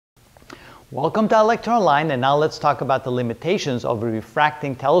Welcome to Lecture Online, and now let's talk about the limitations of a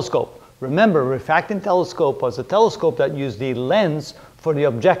refracting telescope. Remember, a refracting telescope was a telescope that used the lens for the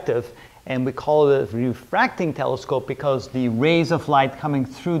objective, and we call it a refracting telescope because the rays of light coming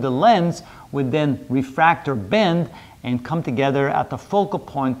through the lens would then refract or bend and come together at the focal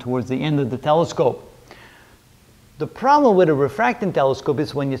point towards the end of the telescope. The problem with a refracting telescope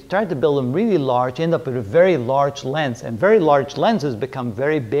is when you start to build them really large, you end up with a very large lens, and very large lenses become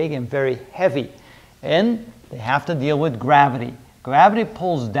very big and very heavy, and they have to deal with gravity. Gravity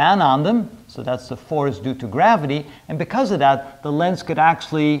pulls down on them, so that's the force due to gravity, and because of that, the lens could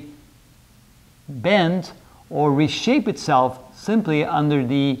actually bend or reshape itself simply under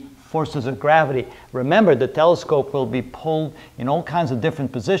the forces of gravity. Remember, the telescope will be pulled in all kinds of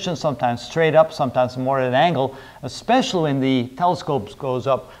different positions, sometimes straight up, sometimes more at an angle, especially when the telescope goes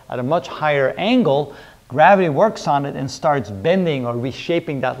up at a much higher angle. Gravity works on it and starts bending or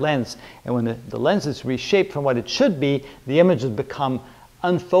reshaping that lens. And when the lens is reshaped from what it should be, the images become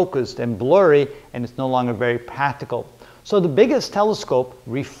unfocused and blurry, and it's no longer very practical. So the biggest telescope,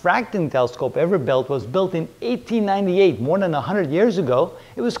 refracting telescope ever built, was built in 1898, more than 100 years ago.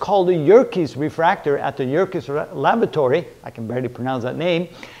 It was called the Yerkes refractor at the Yerkes Laboratory, I can barely pronounce that name,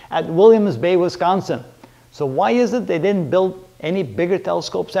 at Williams Bay, Wisconsin. So why is it they didn't build any bigger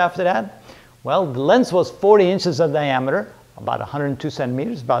telescopes after that? Well, the lens was 40 inches in diameter, about 102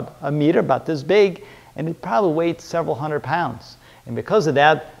 centimeters, about a meter, about this big, and it probably weighed several hundred pounds. And because of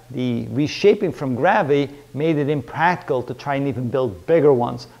that, the reshaping from gravity made it impractical to try and even build bigger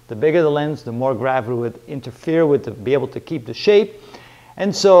ones. The bigger the lens, the more gravity would interfere with to be able to keep the shape.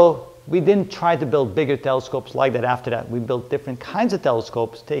 And so we didn't try to build bigger telescopes like that after that. We built different kinds of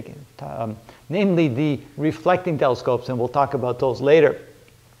telescopes, namely the reflecting telescopes, and we'll talk about those later.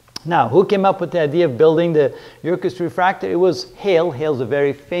 Now, who came up with the idea of building the Yerkes refractor? It was Hale. Hale's a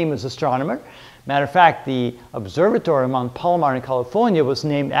very famous astronomer. Matter of fact, the observatory in Mount Palomar in California was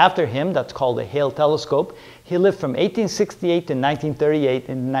named after him. That's called the Hale Telescope. He lived from 1868 to 1938.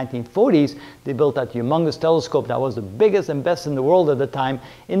 In the 1940s, they built that humongous telescope that was the biggest and best in the world at the time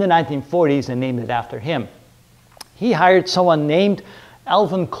in the 1940s and named it after him. He hired someone named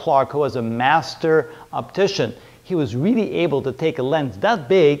Alvin Clark, who was a master optician. He was really able to take a lens that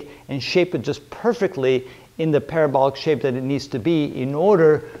big and shape it just perfectly in the parabolic shape that it needs to be in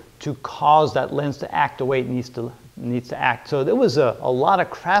order to cause that lens to act the way it needs to act. So there was a lot of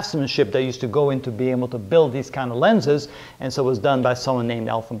craftsmanship that used to go into being able to build these kind of lenses, and so it was done by someone named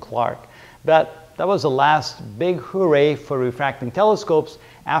Alvin Clark. But that was the last big hooray for refracting telescopes.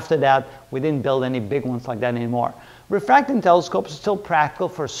 After that, we didn't build any big ones like that anymore. Refracting telescopes are still practical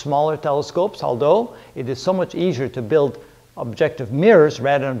for smaller telescopes, although it is so much easier to build objective mirrors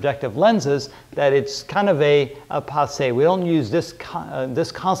rather than objective lenses that it's kind of a passé. We don't use this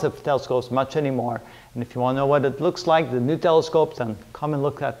concept of telescopes much anymore. And if you want to know what it looks like, the new telescopes, then come and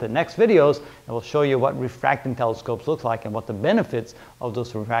look at the next videos, and we'll show you what refracting telescopes look like and what the benefits of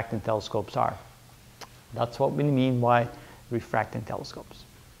those refracting telescopes are. That's what we mean by refracting telescopes.